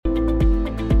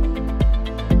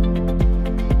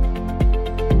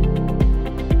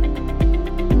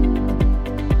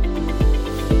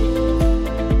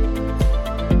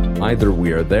Whether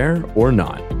we are there or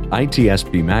not,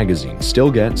 ITSP Magazine still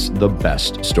gets the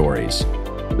best stories.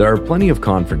 There are plenty of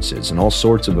conferences and all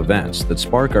sorts of events that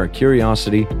spark our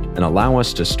curiosity and allow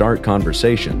us to start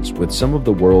conversations with some of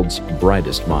the world's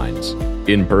brightest minds.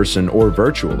 In person or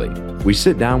virtually, we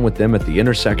sit down with them at the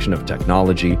intersection of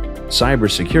technology,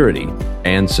 cybersecurity,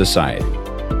 and society.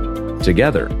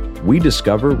 Together, we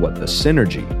discover what the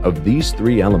synergy of these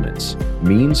three elements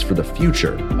means for the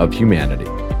future of humanity.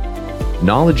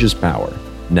 Knowledge is power,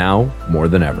 now more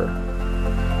than ever.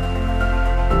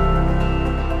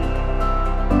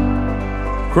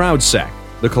 CrowdSec,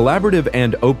 the collaborative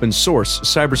and open source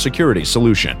cybersecurity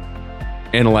solution.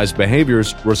 Analyze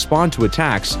behaviors, respond to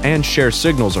attacks, and share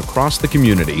signals across the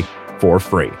community for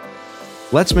free.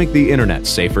 Let's make the internet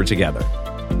safer together.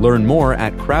 Learn more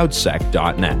at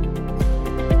crowdsec.net.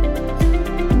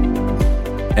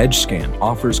 EdgeScan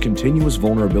offers continuous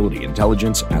vulnerability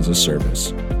intelligence as a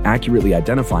service, accurately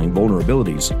identifying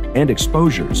vulnerabilities and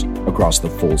exposures across the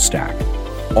full stack.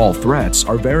 All threats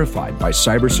are verified by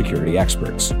cybersecurity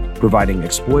experts, providing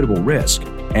exploitable risk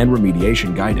and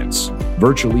remediation guidance,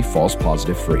 virtually false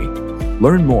positive free.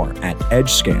 Learn more at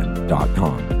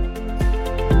edgescan.com.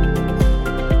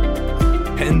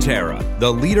 Pentera,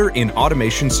 the leader in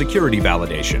automation security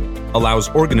validation, allows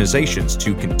organizations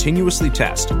to continuously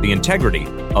test the integrity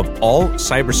of all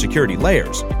cybersecurity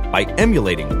layers by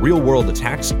emulating real-world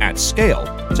attacks at scale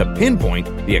to pinpoint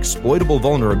the exploitable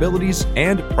vulnerabilities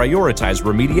and prioritize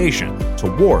remediation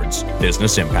towards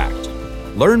business impact.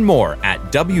 Learn more at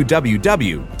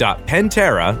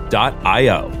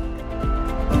www.pentera.io.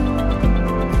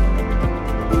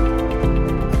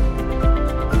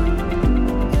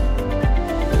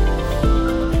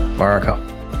 Marco.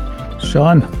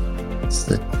 Sean. It's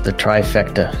the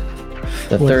trifecta.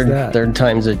 The What's third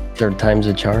time's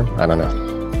a charm. I don't know.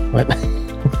 What?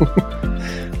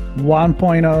 1.0,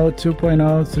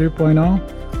 2.0,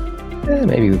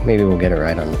 3.0. Maybe we'll get it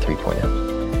right on the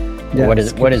 3.0. Yeah, what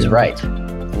is right?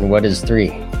 And what is 3?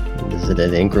 Is it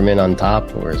an increment on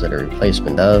top, or is it a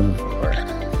replacement of? Or...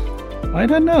 I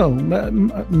don't know.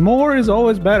 More is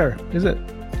always better, is it?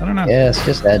 I don't know. Yes,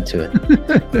 just add to it.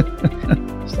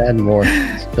 Just add more.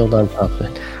 Just build on top of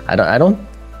it. I don't.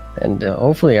 And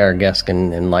hopefully our guest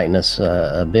can enlighten us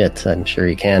a bit. I'm sure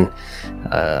he can.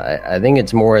 I think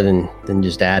it's more than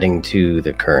just adding to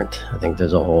the current. I think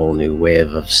there's a whole new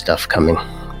wave of stuff coming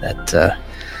that's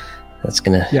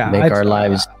going to make our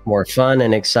lives more fun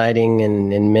and exciting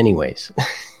in many ways.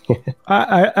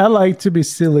 I like to be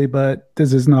silly, but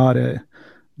this is not a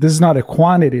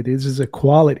quantity. This is a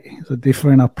quality. It's a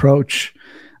different approach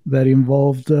that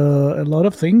involved a lot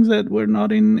of things that we're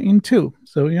not into.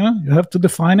 So yeah, you have to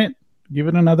define it, give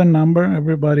it another number,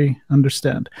 everybody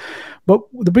understand. But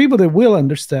the people that will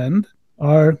understand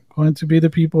are going to be the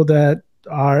people that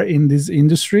are in this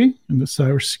industry, in the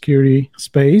cybersecurity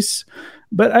space.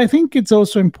 But I think it's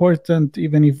also important,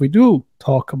 even if we do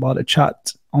talk about a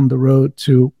chat on the road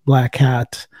to Black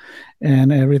Hat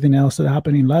and everything else that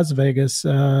happened in Las Vegas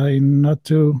in not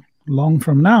too long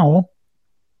from now,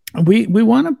 we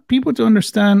want people to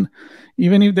understand,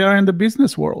 even if they are in the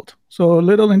business world. So a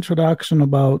little introduction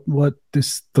about what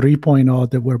this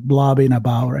 3.0 that we're blobbing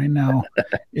about right now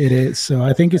it is. So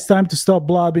I think it's time to stop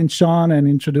blobbing, Sean, and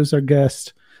introduce our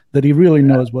guest that he really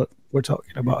knows what we're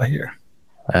talking about here.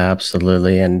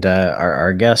 Absolutely. And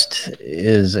our guest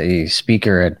is a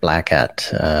speaker at Black Hat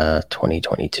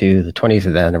 2022, the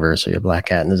 20th anniversary of Black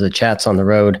Hat. And there's a Chats on the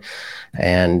Road.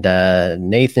 And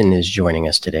Nathan is joining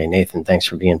us today. Nathan, thanks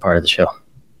for being part of the show.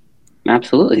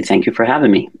 Absolutely. Thank you for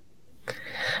having me.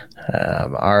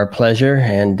 Our pleasure.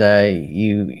 And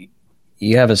you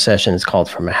have a session. It's called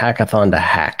From a Hackathon to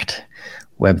Hacked,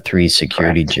 Web3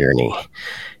 Security Correct. Journey.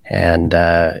 And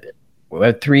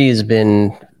Web3 has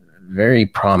been very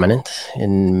prominent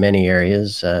in many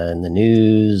areas, in the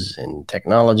news, in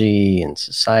technology, in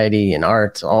society, in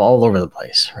art, all over the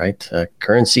place, right?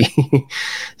 Currency,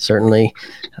 certainly.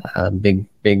 Big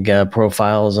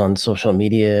profiles on social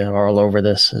media are all over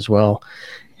this as well.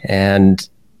 And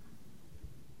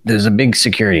there's a big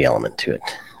security element to it.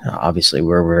 Obviously,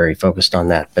 we're very focused on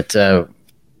that. But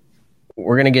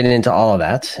we're going to get into all of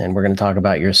that, and we're going to talk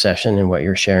about your session and what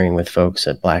you're sharing with folks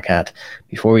at Black Hat.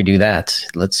 Before we do that,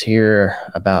 let's hear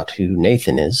about who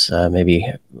Nathan is. Maybe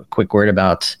a quick word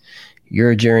about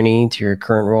your journey to your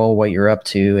current role, what you're up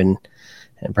to, and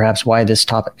perhaps why this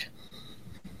topic.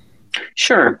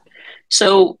 Sure.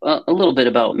 So a little bit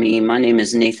about me. My name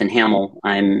is Nathan Hamill.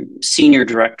 I'm Senior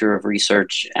Director of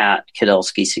Research at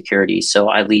Kudelski Security. So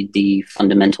I lead the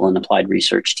fundamental and applied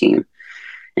research team.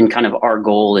 And kind of our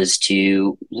goal is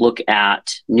to look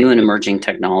at new and emerging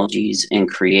technologies and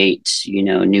create,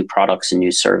 new products and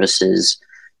new services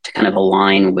to kind of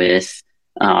align with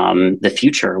the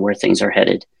future where things are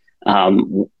headed.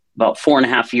 About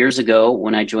 4.5 years ago,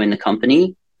 when I joined the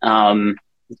company,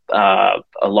 a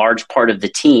large part of the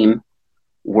team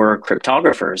were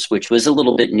cryptographers, which was a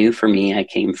little bit new for me. I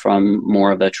came from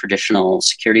more of a traditional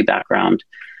security background.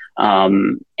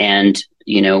 And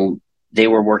they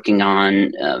were working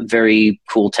on very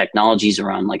cool technologies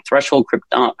around like threshold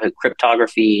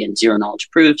cryptography and zero knowledge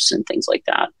proofs and things like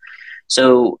that.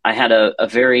 So I had a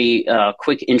very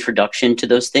quick introduction to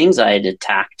those things. I had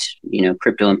attacked,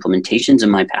 crypto implementations in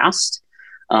my past,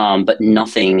 but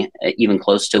nothing even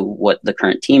close to what the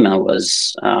current team I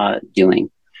was doing.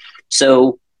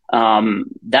 So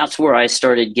that's where I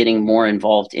started getting more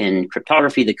involved in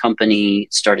cryptography. The company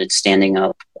started standing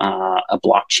up a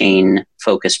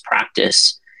blockchain-focused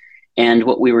practice. And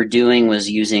what we were doing was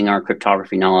using our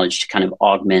cryptography knowledge to kind of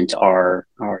augment our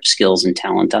skills and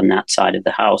talent on that side of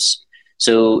the house.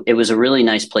 So it was a really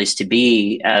nice place to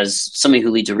be as somebody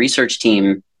who leads a research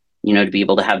team, to be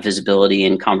able to have visibility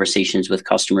in conversations with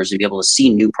customers, to be able to see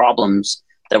new problems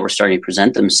that were starting to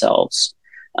present themselves.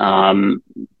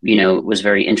 It was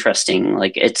very interesting.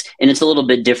 It's a little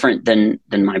bit different than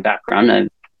my background. I've,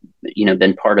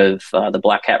 been part of the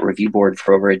Black Hat Review Board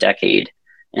for over a decade,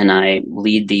 and I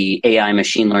lead the AI,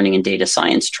 machine learning, and data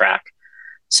science track.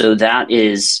 So that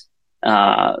is,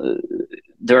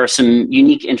 there are some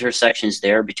unique intersections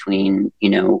there between,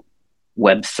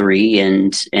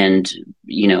 Web3 and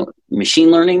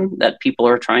machine learning that people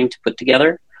are trying to put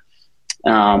together.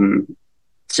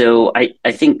 So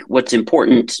I think what's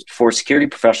important for security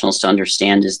professionals to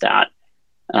understand is that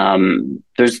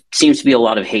there seems to be a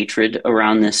lot of hatred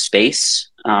around this space.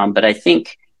 But I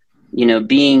think,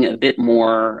 being a bit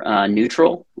more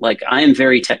neutral, like I am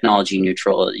very technology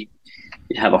neutral. You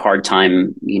have a hard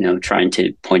time, trying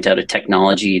to point out a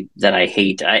technology that I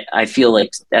hate. I feel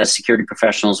like as security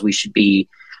professionals, we should be,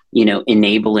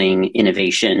 enabling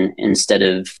innovation instead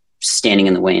of standing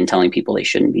in the way and telling people they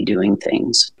shouldn't be doing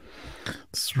things.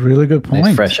 It's a really good point.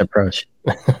 Nice fresh approach.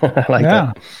 I like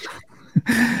that.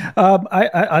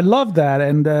 I love that.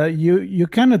 And you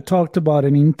kind of talked about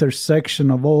an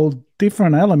intersection of all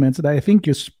different elements that I think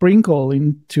you sprinkle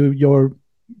into your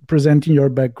presenting your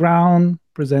background,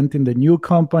 presenting the new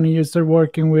company you start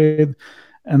working with,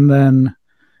 and then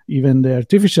even the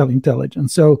artificial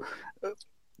intelligence. So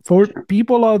for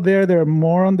people out there that are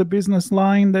more on the business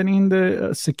line than in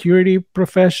the security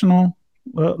professional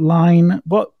line,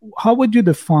 how would you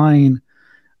define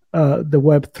the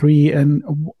Web3, and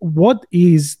what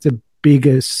is the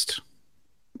biggest,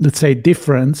 let's say,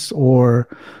 difference, or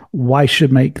why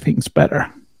should make things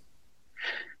better?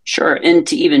 Sure. And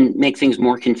to even make things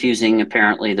more confusing,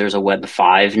 apparently there's a Web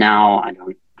 5 now. I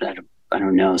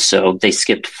don't know. So they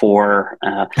skipped 4.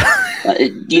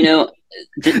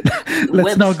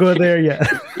 Let's not go there yet.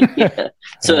 Yeah.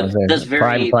 So that's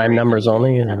very prime numbers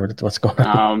only. What's going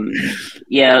on?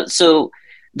 Yeah. So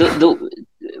the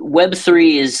Web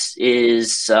 3 is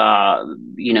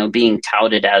being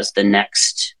touted as the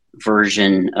next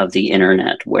version of the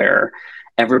internet, where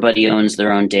everybody owns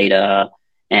their own data.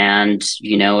 And,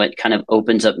 it kind of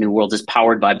opens up new worlds. It's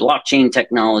powered by blockchain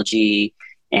technology.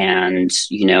 And,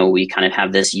 we kind of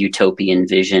have this utopian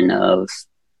vision of,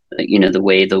 the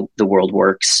way the world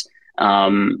works. There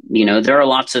are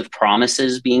lots of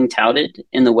promises being touted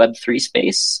in the Web3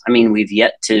 space. I mean, we've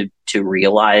yet to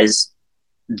realize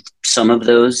some of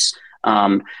those.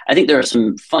 I think there are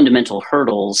some fundamental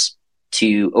hurdles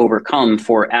to overcome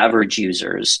for average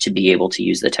users to be able to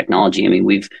use the technology. I mean,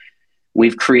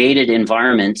 we've created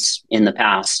environments in the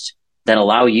past that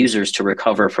allow users to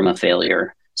recover from a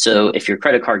failure. So if your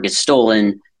credit card gets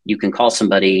stolen, you can call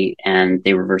somebody and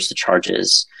they reverse the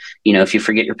charges. If you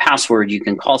forget your password, you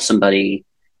can call somebody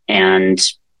and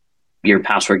your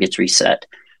password gets reset.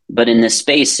 But in this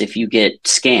space, if you get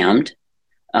scammed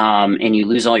and you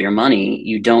lose all your money,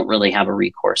 you don't really have a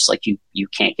recourse. Like you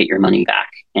can't get your money back.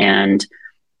 And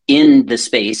in the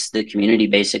space, the community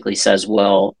basically says,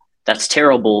 well, that's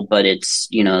terrible, but it's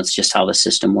just how the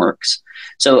system works.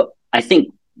 So I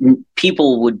think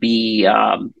people would be,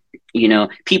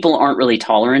 people aren't really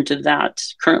tolerant of that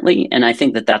currently. And I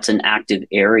think that that's an active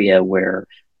area where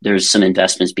there's some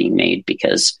investments being made,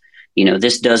 because,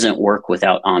 this doesn't work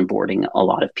without onboarding a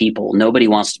lot of people. Nobody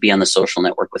wants to be on the social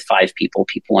network with 5 people.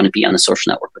 People want to be on the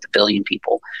social network with 1 billion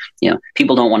people.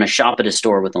 People don't want to shop at a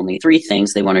store with only 3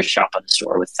 things. They want to shop at a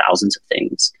store with thousands of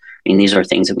things. I mean, these are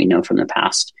things that we know from the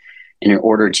past. And in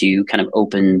order to kind of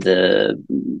open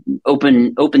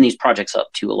these projects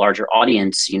up to a larger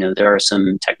audience, there are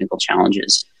some technical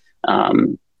challenges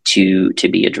to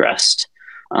be addressed.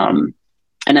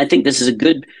 And I think this is a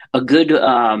good.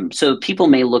 So people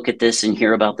may look at this and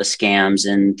hear about the scams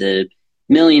and the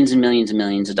millions and millions and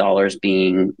millions of dollars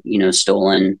being,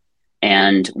 stolen,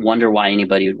 and wonder why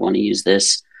anybody would want to use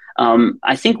this.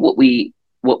 I think what we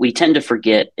tend to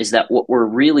forget is that what we're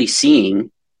really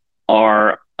seeing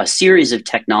are a series of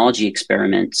technology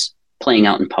experiments playing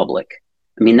out in public.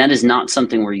 I mean, that is not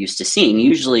something we're used to seeing.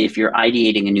 Usually, if you're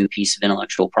ideating a new piece of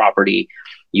intellectual property,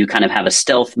 you kind of have a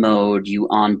stealth mode, you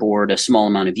onboard a small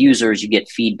amount of users, you get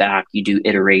feedback, you do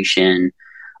iteration,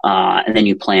 and then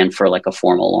you plan for like a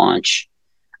formal launch.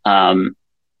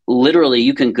 Literally,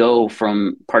 you can go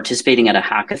from participating at a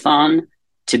hackathon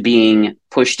to being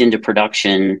pushed into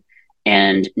production,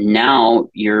 and now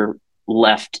you're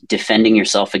left defending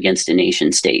yourself against a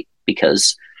nation state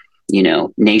because,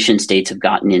 nation states have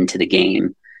gotten into the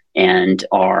game and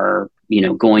are,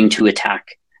 going to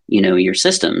attack, your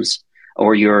systems.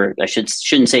 Or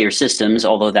shouldn't say your systems,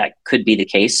 although that could be the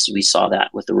case. We saw that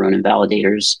with the Ronin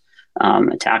validators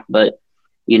attack, but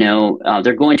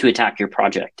they're going to attack your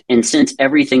project. And since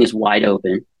everything is wide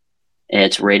open,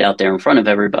 it's right out there in front of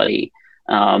everybody.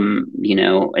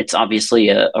 It's obviously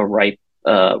a ripe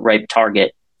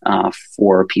target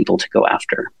for people to go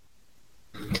after.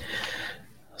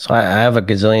 So I have a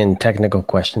gazillion technical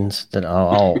questions that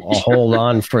I'll hold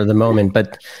on for the moment,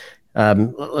 but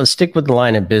let's stick with the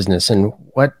line of business and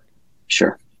what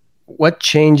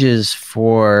changes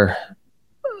for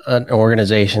an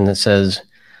organization that says,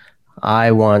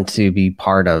 I want to be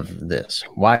part of this.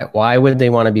 Why would they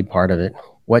want to be part of it?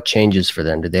 What changes for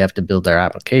them? Do they have to build their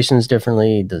applications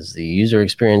differently? Does the user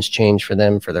experience change for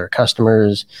them, for their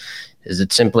customers? Is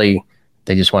it simply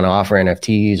they just want to offer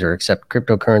NFTs or accept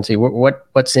cryptocurrency?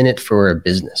 What's in it for a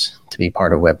business to be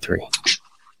part of Web3?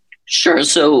 Sure.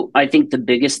 So I think the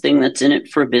biggest thing that's in it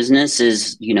for a business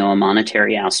is, a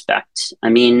monetary aspect. I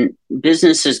mean,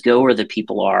 businesses go where the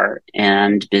people are,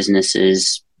 and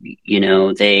businesses,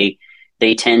 they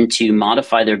tend to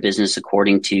modify their business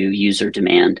according to user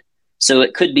demand. So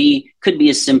it could be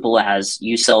as simple as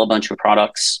you sell a bunch of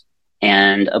products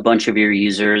and a bunch of your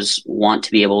users want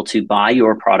to be able to buy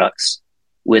your products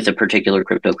with a particular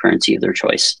cryptocurrency of their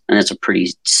choice. And that's a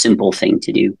pretty simple thing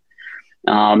to do.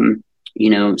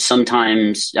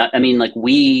 Sometimes, like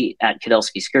we at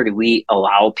Kudelski Security, we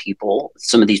allow people,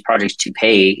 some of these projects, to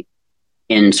pay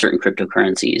in certain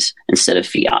cryptocurrencies instead of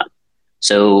fiat.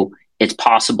 So it's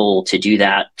possible to do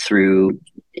that through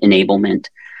enablement.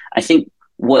 I think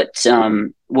what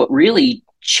really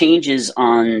changes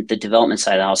on the development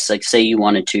side of the house, like say you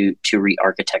wanted to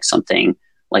re-architect something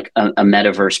like a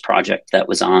metaverse project that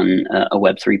was on a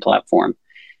Web3 platform.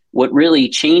 What really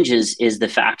changes is the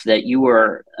fact that you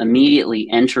are immediately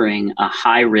entering a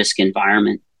high-risk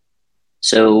environment.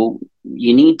 So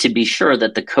you need to be sure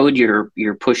that the code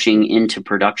you're pushing into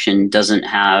production doesn't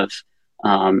have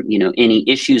any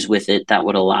issues with it that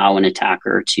would allow an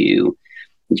attacker to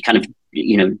kind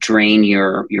of drain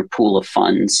your pool of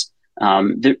funds.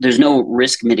 There's no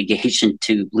risk mitigation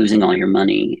to losing all your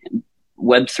money.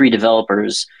 Web3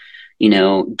 developers,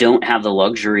 don't have the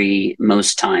luxury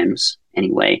most times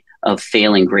anyway of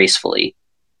failing gracefully.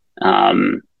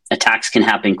 Attacks can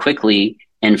happen quickly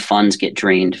and funds get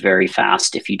drained very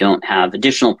fast if you don't have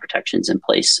additional protections in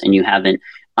place and you haven't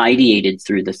ideated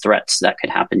through the threats that could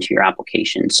happen to your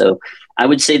application. So I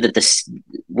would say that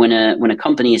when a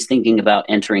company is thinking about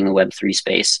entering the Web3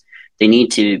 space, they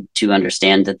need to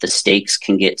understand that the stakes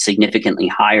can get significantly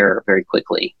higher very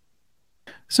quickly.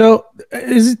 So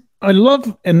I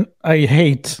love and I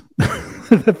hate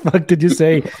the fact that you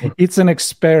say it's an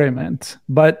experiment,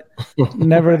 but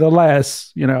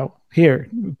nevertheless, here,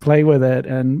 play with it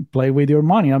and play with your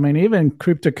money. I mean, even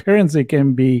cryptocurrency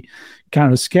can be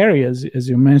kind of scary, as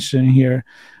you mentioned here.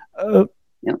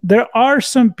 There are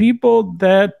some people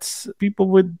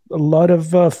with a lot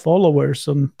of followers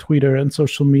on Twitter and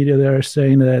social media that are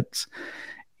saying that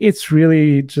it's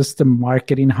really just a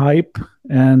marketing hype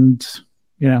and,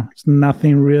 it's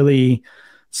nothing really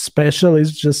special. It's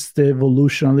just the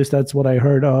evolution. At least that's what I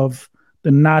heard of,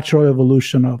 the natural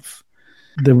evolution of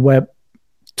the Web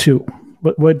 2.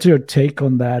 What's your take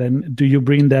on that? And do you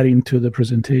bring that into the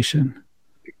presentation?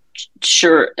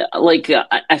 Sure.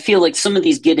 I feel like some of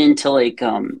these get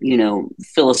into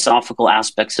philosophical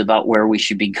aspects about where we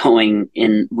should be going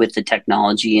in with the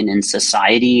technology and in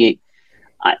society.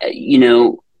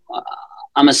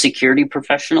 I'm a security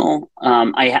professional.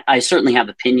 I certainly have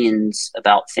opinions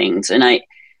about things, and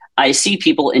I see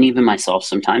people, and even myself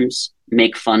sometimes,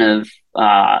 make fun of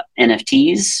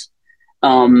NFTs,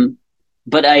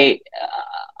 but I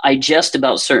jest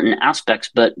about certain aspects.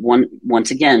 But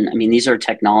once again, I mean, these are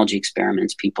technology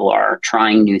experiments. People are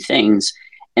trying new things,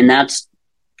 and that's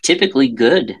typically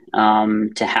good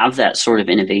to have that sort of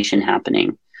innovation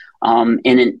happening. And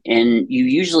you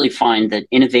usually find that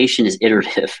innovation is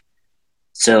iterative.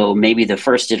 So maybe the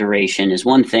first iteration is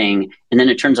one thing, and then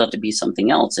it turns out to be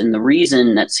something else. And the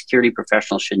reason that security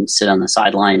professionals shouldn't sit on the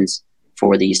sidelines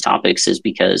for these topics is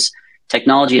because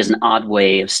technology is an odd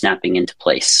way of snapping into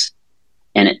place,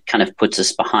 and it kind of puts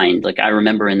us behind. Like I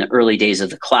remember in the early days of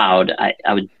the cloud,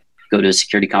 I would go to a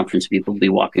security conference, people would be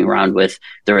walking around with,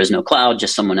 there is no cloud,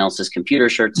 just someone else's computer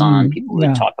shirts on. People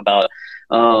would talk about,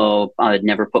 oh, I'd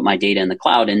never put my data in the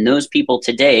cloud. And those people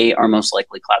today are most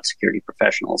likely cloud security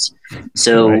professionals.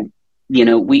 So, right.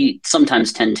 We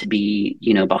sometimes tend to be,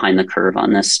 behind the curve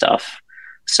on this stuff.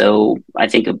 So I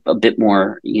think a bit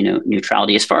more,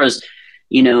 neutrality as far as,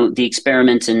 the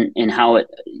experiments and how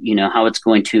it's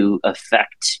going to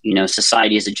affect,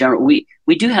 society as a general. We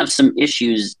do have some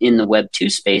issues in the Web 2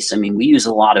 space. I mean, we use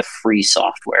a lot of free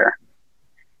software,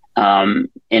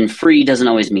 and free doesn't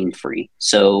always mean free.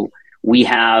 So we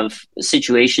have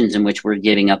situations in which we're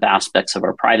giving up aspects of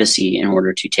our privacy in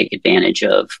order to take advantage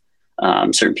of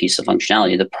certain pieces of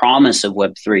functionality. The promise of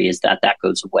Web3 is that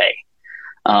goes away.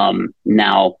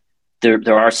 Now,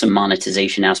 there are some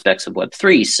monetization aspects of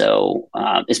Web3. So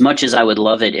as much as I would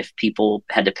love it if people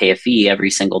had to pay a fee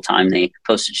every single time they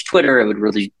posted to Twitter, it would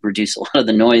really reduce a lot of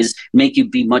the noise, make you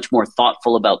be much more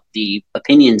thoughtful about the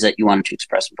opinions that you wanted to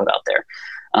express and put out there.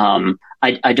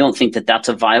 I don't think that that's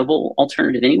a viable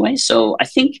alternative anyway. So I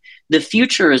think the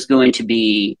future is going to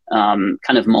be kind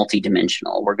of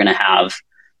multidimensional. We're going to have,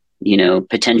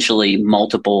 potentially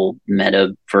multiple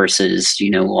metaverses.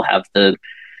 We'll have the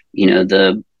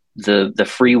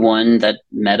free one that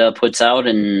Meta puts out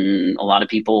and a lot of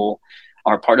people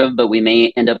are part of, but we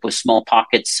may end up with small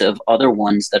pockets of other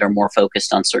ones that are more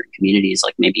focused on certain communities.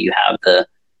 Like maybe you have the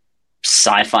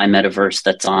sci-fi metaverse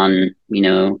that's on,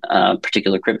 a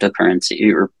particular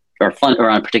cryptocurrency or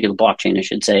on a particular blockchain, I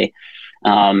should say.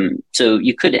 So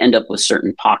you could end up with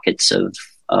certain pockets of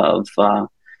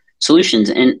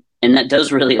solutions. And that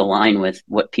does really align with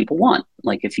what people want.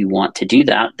 Like if you want to do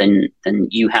that, then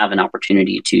you have an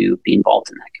opportunity to be involved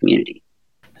in that community.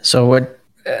 So what,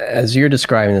 as you're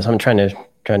describing this, I'm trying to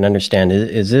understand,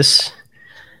 is this,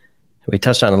 we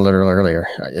touched on it a little earlier,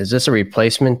 is this a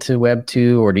replacement to Web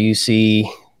 2, or do you see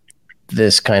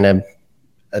this kind of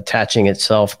attaching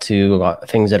itself to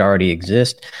things that already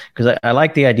exist? Because I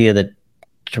like the idea that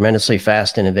tremendously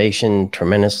fast innovation,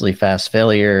 tremendously fast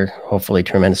failure, hopefully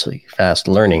tremendously fast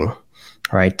learning,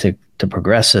 right, to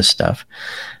progress this stuff.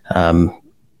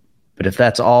 But if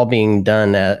that's all being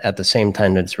done at the same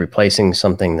time that it's replacing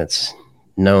something that's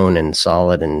known and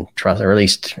solid and trust, or at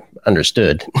least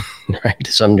understood, right,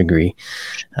 to some degree,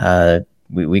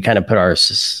 we kind of put our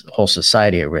whole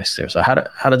society at risk there. So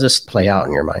how does this play out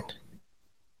in your mind?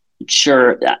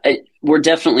 Sure. We're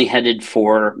definitely headed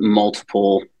for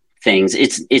multiple things.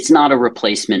 It's not a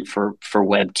replacement for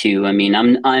Web 2. I mean,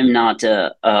 I'm not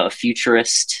a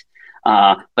futurist,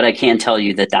 but I can tell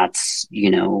you that that's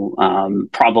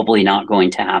probably not going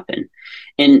to happen.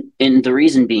 And the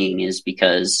reason being is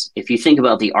because if you think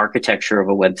about the architecture of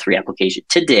a Web3 application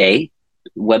today,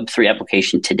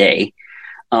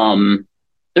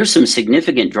 there's some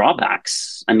significant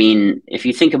drawbacks. I mean, if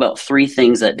you think about three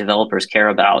things that developers care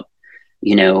about,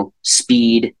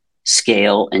 speed,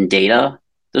 scale, and data.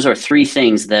 Those are three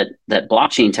things that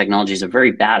blockchain technologies are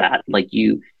very bad at. Like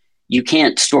you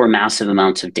can't store massive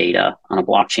amounts of data on a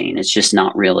blockchain. It's just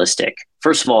not realistic.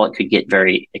 First of all, it could get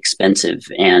very expensive.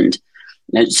 And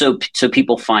so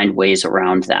people find ways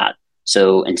around that.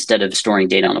 So instead of storing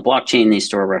data on a blockchain, they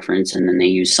store a reference and then they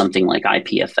use something like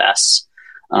IPFS.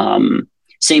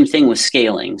 Same thing with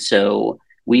scaling. So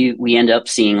we end up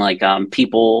seeing like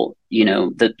people,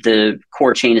 the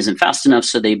core chain isn't fast enough.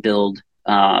 So they build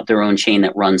their own chain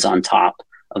that runs on top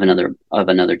of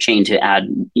another chain to add,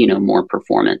 more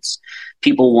performance.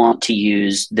 People want to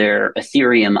use their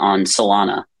Ethereum on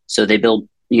Solana. So they build,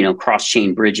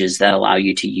 cross-chain bridges that allow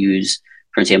you to use,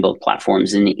 for example,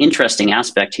 platforms. And the interesting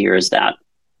aspect here is that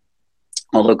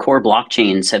although core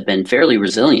blockchains have been fairly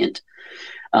resilient,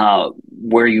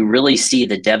 where you really see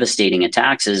the devastating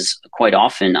attacks is quite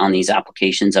often on these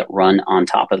applications that run on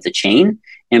top of the chain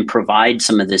and provide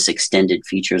some of this extended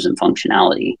features and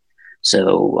functionality.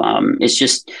 So it's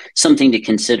just something to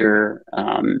consider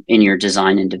in your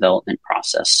design and development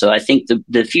process. So I think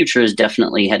the future is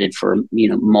definitely headed for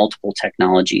multiple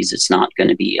technologies. It's not going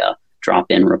to be a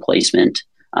drop-in replacement.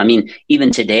 I mean,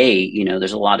 even today, you know,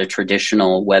 there's a lot of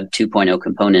traditional Web 2.0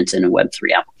 components in a Web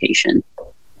 3 application.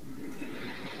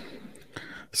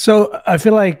 So I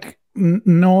feel like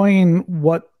knowing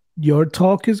what your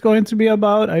talk is going to be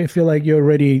about, I feel like you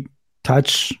already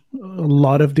touched a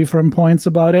lot of different points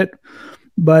about it.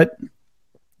 But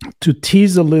to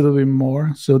tease a little bit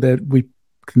more so that we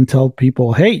can tell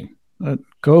people, hey,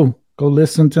 go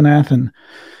listen to Nathan.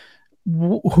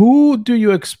 Who do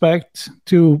you expect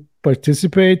to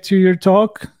participate to your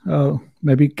talk?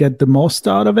 Maybe get the most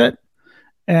out of it,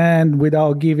 and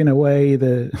without giving away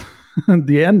the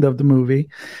the end of the movie,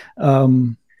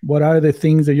 what are the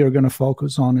things that you're going to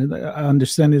focus on? I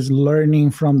understand is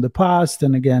learning from the past,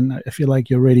 and again, I feel like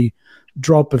you already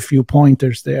dropped a few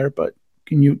pointers there, but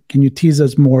can you tease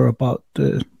us more about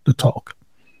the talk?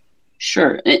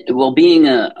 Sure. Well, being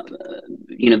a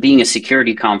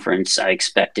security conference, I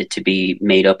expect it to be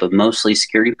made up of mostly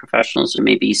security professionals, or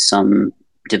maybe some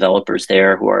developers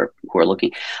there who are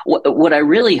looking. What I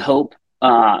really hope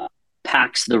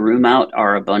packs the room out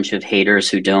are a bunch of haters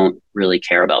who don't really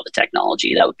care about the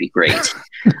technology. That would be great.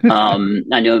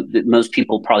 I know that most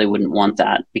people probably wouldn't want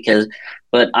that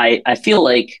but I feel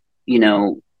like, you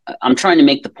know, I'm trying to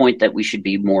make the point that we should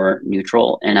be more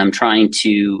neutral, and I'm trying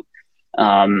to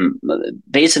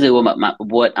basically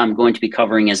what I'm going to be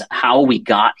covering is how we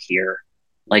got here,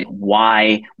 like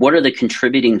what are the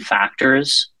contributing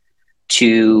factors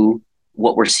to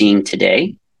what we're seeing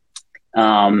today?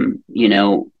 You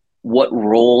know, what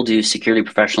role do security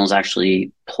professionals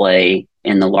actually play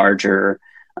in the larger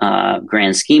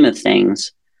grand scheme of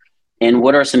things? And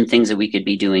what are some things that we could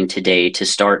be doing today to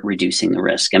start reducing the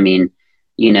risk? I mean,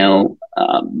 you know,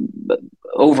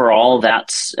 overall,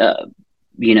 that's,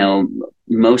 you know,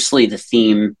 mostly the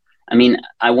theme. I mean,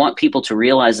 I want people to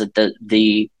realize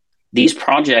that these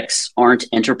projects aren't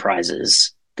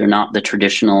enterprises. They're not the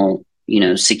traditional, you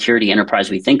know, security enterprise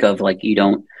we think of. Like, you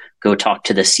don't go talk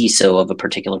to the CISO of a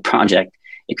particular project.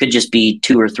 It could just be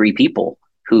 2 or 3 people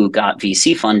who got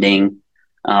VC funding,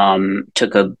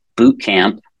 took a boot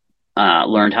camp,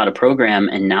 learned how to program,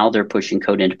 and now they're pushing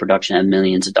code into production at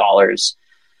millions of dollars.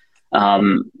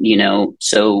 You know,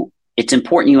 so it's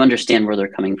important you understand where they're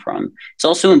coming from. It's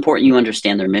also important you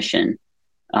understand their mission.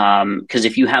 Because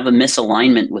if you have a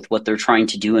misalignment with what they're trying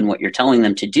to do and what you're telling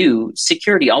them to do,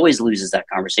 security always loses that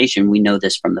conversation. We know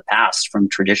this from the past, from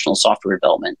traditional software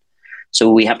development. So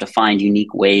we have to find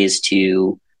unique ways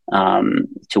to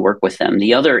work with them.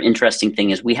 The other interesting thing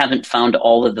is we haven't found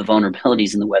all of the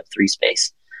vulnerabilities in the Web3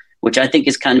 space, which I think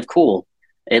is kind of cool.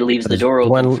 It leaves the door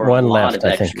open for a lot of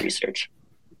extra research.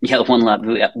 Yeah, one left.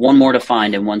 We got one more to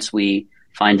find, and once we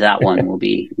find that one, we'll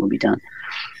be done.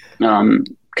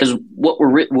 Because what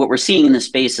we're seeing in this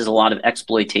space is a lot of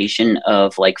exploitation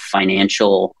of like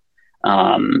financial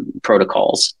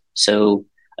protocols. So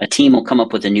a team will come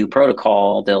up with a new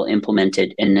protocol, they'll implement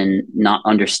it, and then not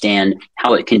understand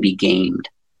how it can be gamed.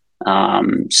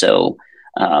 So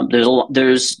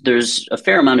there's a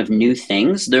fair amount of new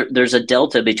things. There's a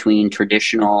delta between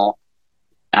traditional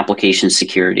application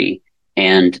security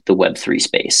and the Web3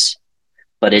 space,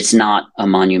 but it's not a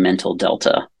monumental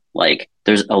delta. Like,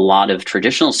 there's a lot of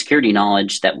traditional security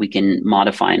knowledge that we can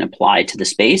modify and apply to the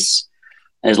space,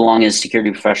 as long as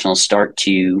security professionals start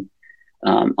to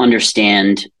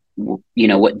understand, you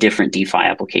know, what different DeFi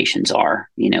applications are,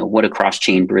 you know, what a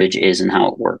cross-chain bridge is and how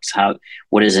it works,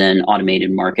 what is an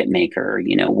automated market maker,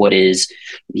 you know, what is,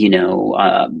 you know,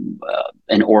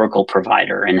 an Oracle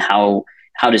provider, and how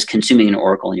does consuming an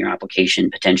Oracle in your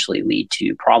application potentially lead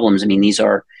to problems? I mean, these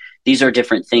are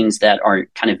different things that are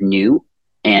kind of new.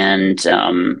 And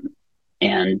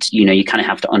you know, you kind of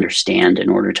have to understand in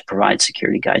order to provide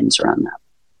security guidance around that.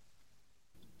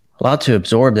 A lot to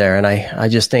absorb there. And I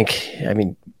just think, I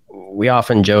mean, we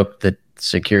often joke that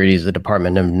security is the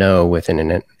department of no within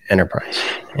an enterprise.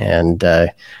 And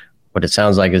what it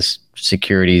sounds like is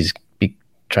security is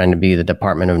trying to be the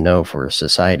department of no for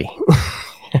society.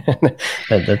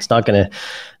 That's not gonna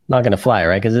fly,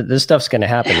 right? Because this stuff's gonna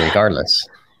happen regardless,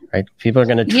 right? People are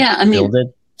gonna build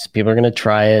it. People are going to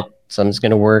try it. Some's going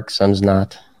to work, some's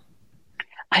not.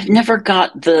 I've never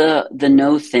got the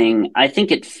no thing. I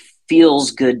think it feels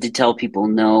good to tell people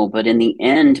no, but in the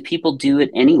end, people do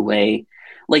it anyway.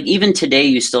 Like, even today,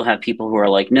 you still have people who are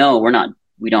like, no,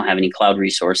 we don't have any cloud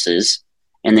resources.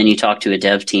 And then you talk to a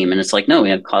dev team and it's like, no,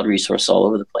 we have cloud resources all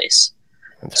over the place.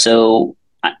 Okay. So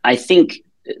I think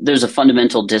there's a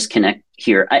fundamental disconnect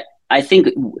here. I think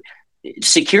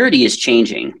security is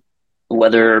changing,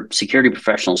 whether security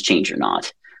professionals change or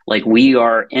not. Like, we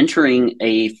are entering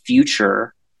a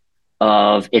future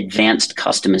of advanced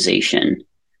customization,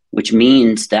 which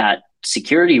means that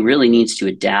security really needs to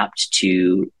adapt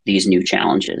to these new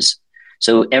challenges.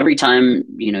 So every time,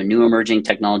 new emerging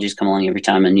technologies come along, every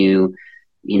time a new,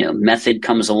 method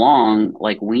comes along,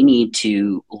 like we need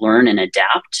to learn and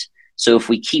adapt. So if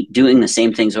we keep doing the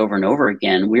same things over and over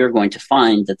again, we are going to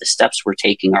find that the steps we're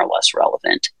taking are less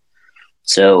relevant.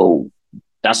 So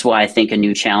that's why I think a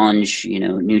new challenge,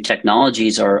 new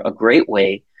technologies are a great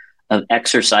way of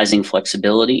exercising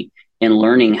flexibility and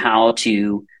learning how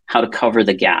to cover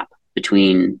the gap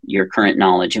between your current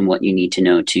knowledge and what you need to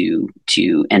know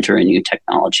to enter a new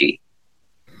technology.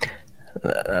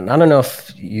 I don't know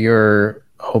if you're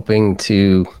hoping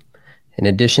to, in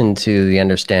addition to the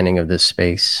understanding of this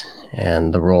space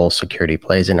and the role security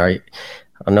plays in, I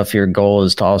don't know if your goal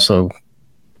is to also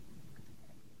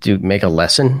make a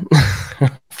lesson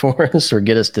for us or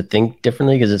get us to think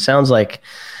differently, because it sounds like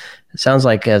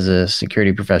as a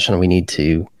security professional, we need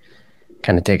to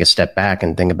kind of take a step back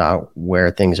and think about where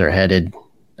things are headed,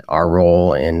 our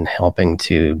role in helping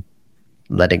to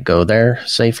let it go there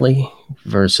safely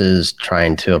versus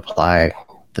trying to apply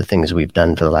the things we've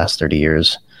done for the last 30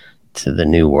 years to the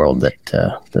new world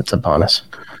that's upon us.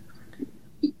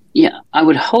 Yeah, I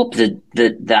would hope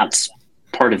that's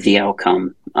part of the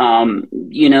outcome.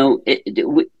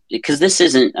 Because this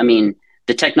isn't,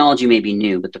 the technology may be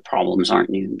new, but the problems aren't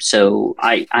new. So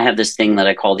I have this thing that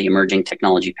I call the emerging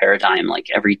technology paradigm. Like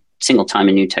every single time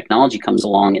a new technology comes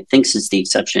along, it thinks it's the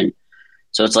exception.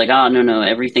 So it's like, no,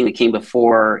 everything that came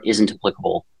before isn't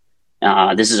applicable.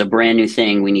 This is a brand new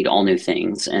thing. We need all new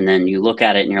things. And then you look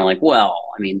at it and you're like, well,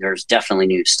 there's definitely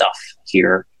new stuff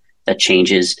here that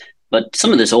changes, but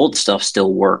some of this old stuff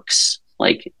still works.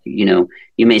 Like, you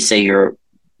may say you're,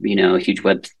 a huge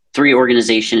Web3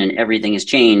 organization and everything has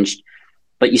changed,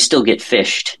 but you still get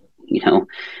phished.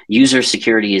 User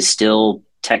security is still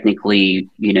technically,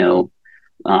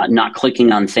 not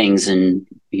clicking on things and,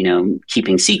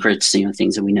 keeping secrets,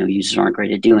 things that we know users aren't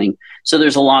great at doing. So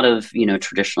there's a lot of,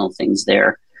 traditional things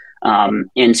there.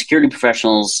 And security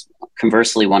professionals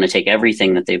conversely want to take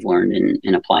everything that they've learned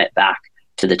and apply it back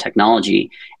to the technology.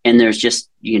 And there's just,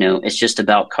 it's just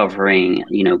about covering,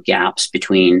 gaps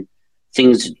between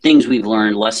things we've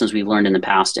learned, lessons we've learned in the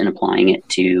past, and applying it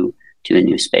to a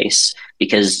new space.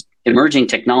 Because emerging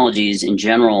technologies in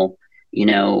general,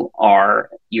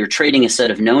 you're trading a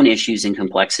set of known issues and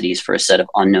complexities for a set of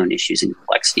unknown issues and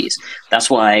complexities. That's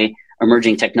why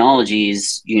emerging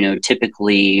technologies,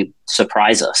 typically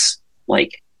surprise us.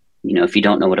 Like, if you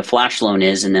don't know what a flash loan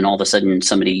is, and then all of a sudden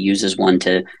somebody uses one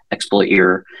to exploit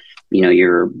your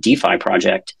DeFi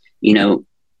project,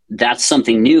 that's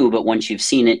something new. But once you've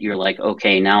seen it, you're like,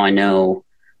 okay, now I know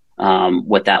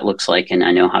what that looks like, and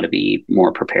I know how to be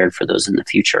more prepared for those in the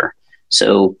future.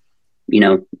 So,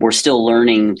 we're still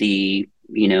learning the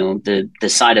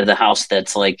side of the house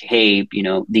that's like, hey,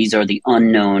 these are the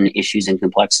unknown issues and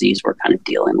complexities we're kind of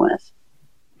dealing with.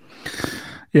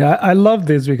 Yeah, I love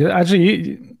this because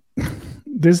actually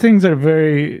these things are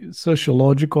very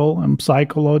sociological and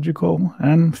psychological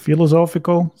and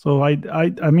philosophical. So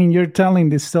I mean, you're telling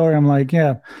this story. I'm like,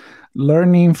 yeah,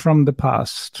 learning from the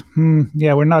past.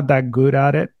 Yeah, we're not that good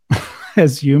at it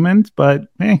as humans, but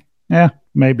yeah,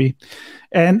 maybe.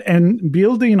 And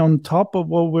building on top of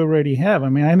what we already have.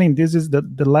 I think this is the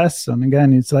lesson.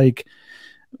 Again, it's like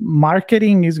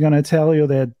marketing is going to tell you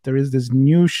that there is this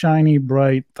new shiny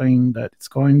bright thing that's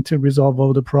going to resolve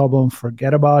all the problems.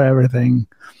 Forget about everything.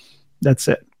 That's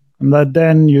it. And that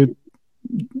then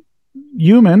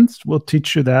humans will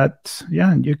teach you that,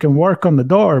 yeah, you can work on the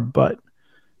door, but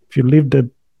if you leave the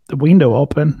window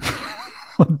open,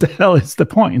 what the hell is the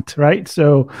point, right?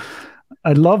 So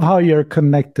I love how you're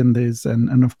connecting this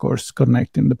and of course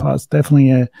connecting the past.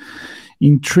 Definitely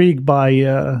intrigued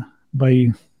by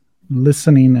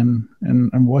listening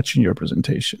and watching your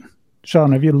presentation.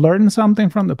 Sean, have you learned something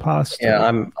from the past? Yeah,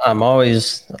 I'm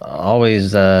always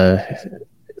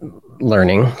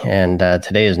learning, and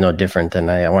today is no different.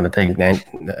 And I want to thank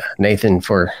Nathan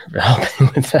for helping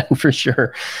with that for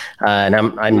sure. And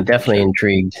I'm definitely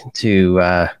intrigued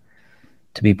to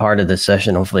be part of this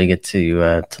session. Hopefully, get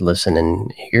to listen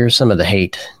and hear some of the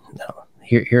hate.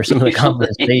 Hear some of the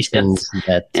conversations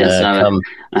that come.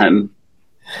 I'm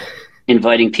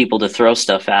inviting people to throw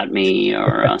stuff at me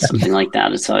or something like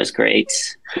that. It's always great.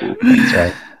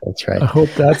 Yeah. That's right. I hope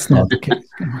that's not the case.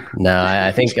 No,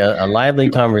 I think a lively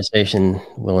conversation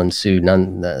will ensue.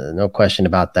 No question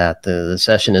about that. The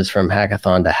session is from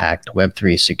Hackathon to Hacked,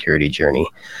 Web3 Security Journey.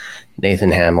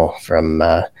 Nathan Hamill from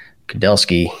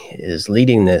Kudelski is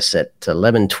leading this at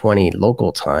 11:20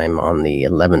 local time on the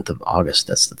 11th of August.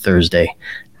 That's the Thursday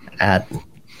at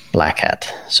Black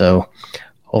Hat. So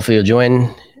hopefully you'll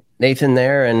join Nathan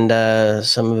there and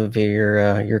some of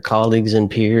your colleagues and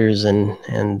peers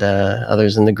and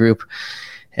others in the group.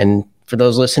 And for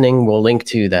those listening, we'll link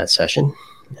to that session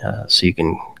so you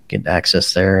can get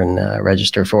access there and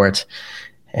register for it.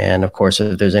 And of course,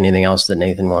 if there's anything else that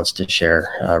Nathan wants to share,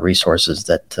 resources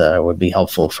that would be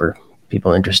helpful for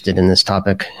people interested in this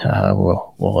topic,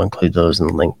 we'll include those in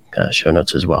the link show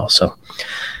notes as well. So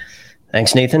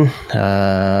thanks, Nathan.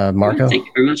 Marco? Thank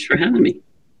you very much for having me.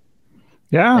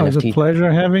 Yeah, it was a pleasure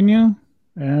having you,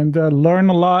 and learn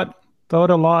a lot, thought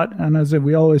a lot. And as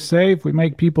we always say, if we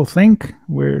make people think,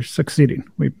 we're succeeding.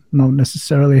 We don't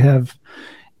necessarily have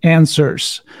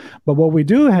answers, but what we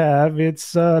do have,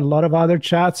 it's a lot of other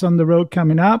chats on the road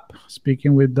coming up,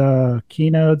 speaking with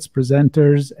keynotes,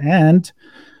 presenters, and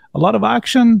a lot of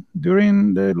action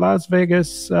during the Las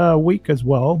Vegas week as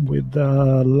well, with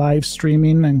live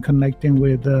streaming and connecting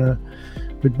with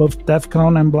both DEF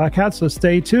CON and Black Hat. So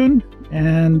stay tuned,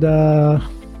 and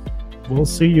we'll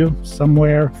see you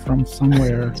somewhere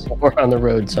somewhere on the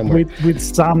road somewhere with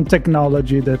some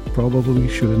technology that probably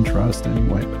shouldn't trust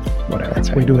anyway. But whatever,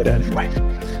 right. We do it anyway.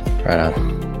 Right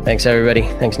on. Thanks, everybody.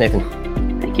 Thanks, Nathan.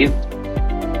 Thank you.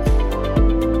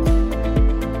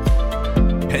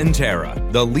 Pentera,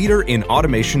 the leader in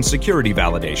automation security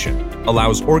validation,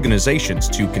 allows organizations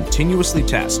to continuously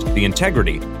test the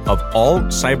integrity of all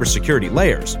cybersecurity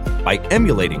layers by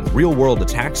emulating real-world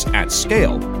attacks at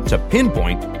scale to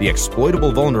pinpoint the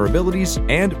exploitable vulnerabilities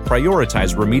and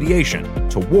prioritize remediation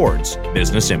towards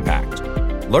business impact.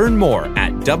 Learn more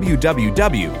at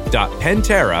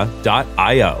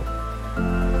www.pentera.io.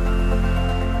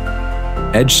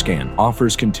 EdgeScan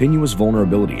offers continuous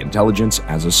vulnerability intelligence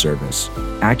as a service,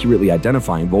 accurately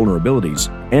identifying vulnerabilities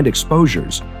and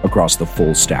exposures across the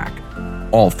full stack.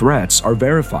 All threats are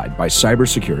verified by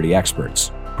cybersecurity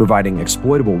experts, providing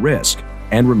exploitable risk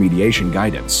and remediation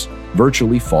guidance,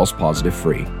 virtually false positive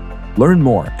free. Learn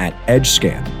more at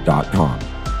edgescan.com.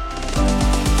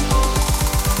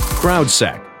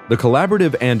 CrowdSec, the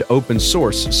collaborative and open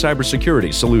source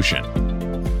cybersecurity solution.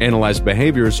 Analyze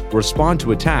behaviors, respond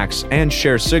to attacks, and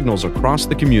share signals across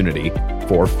the community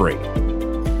for free.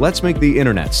 Let's make the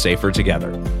internet safer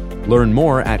together. Learn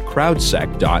more at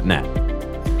crowdsec.net.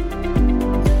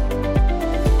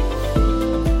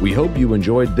 We hope you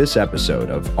enjoyed this episode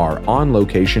of our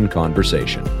on-location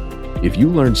conversation. If you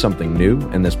learned something new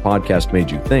and this podcast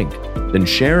made you think, then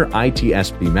share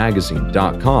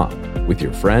itspmagazine.com with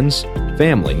your friends,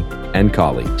 family, and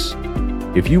colleagues.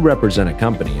 If you represent a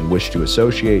company and wish to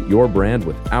associate your brand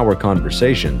with our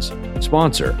conversations,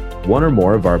 sponsor one or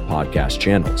more of our podcast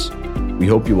channels. We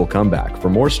hope you will come back for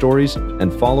more stories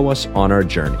and follow us on our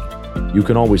journey. You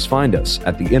can always find us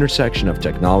at the intersection of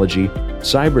technology,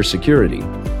 cybersecurity,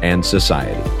 and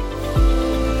society.